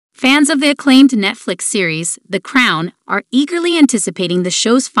Fans of the acclaimed Netflix series, The Crown, are eagerly anticipating the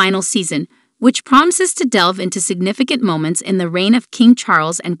show's final season, which promises to delve into significant moments in the reign of King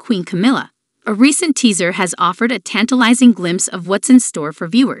Charles and Queen Camilla. A recent teaser has offered a tantalizing glimpse of what's in store for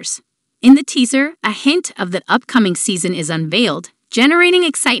viewers. In the teaser, a hint of the upcoming season is unveiled, generating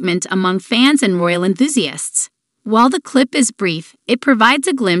excitement among fans and royal enthusiasts. While the clip is brief, it provides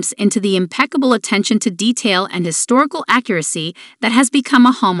a glimpse into the impeccable attention to detail and historical accuracy that has become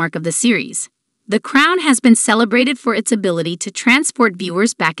a hallmark of the series. The Crown has been celebrated for its ability to transport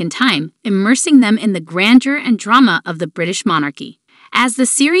viewers back in time, immersing them in the grandeur and drama of the British monarchy. As the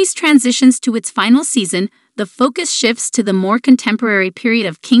series transitions to its final season, the focus shifts to the more contemporary period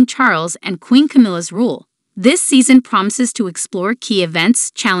of King Charles and Queen Camilla's rule. This season promises to explore key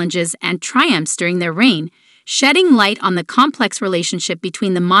events, challenges, and triumphs during their reign, shedding light on the complex relationship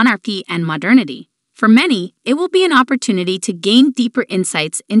between the monarchy and modernity. For many, it will be an opportunity to gain deeper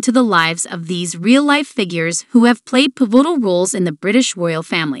insights into the lives of these real-life figures who have played pivotal roles in the British royal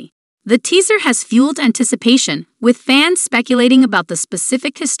family. The teaser has fueled anticipation, with fans speculating about the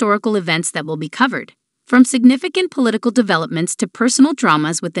specific historical events that will be covered. From significant political developments to personal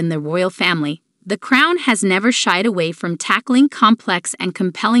dramas within the royal family, The Crown has never shied away from tackling complex and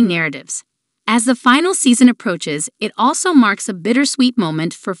compelling narratives. As the final season approaches, it also marks a bittersweet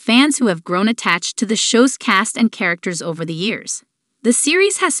moment for fans who have grown attached to the show's cast and characters over the years. The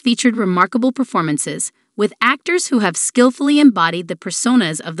series has featured remarkable performances, with actors who have skillfully embodied the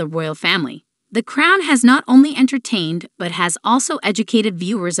personas of the royal family. The Crown has not only entertained, but has also educated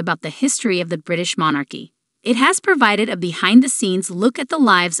viewers about the history of the British monarchy. It has provided a behind-the-scenes look at the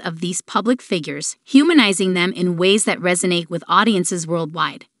lives of these public figures, humanizing them in ways that resonate with audiences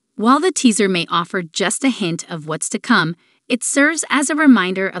worldwide. While the teaser may offer just a hint of what's to come, it serves as a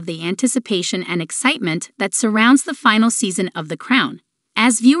reminder of the anticipation and excitement that surrounds the final season of The Crown.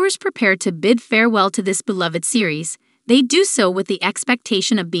 As viewers prepare to bid farewell to this beloved series, they do so with the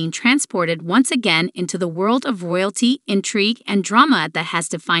expectation of being transported once again into the world of royalty, intrigue, and drama that has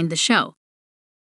defined the show.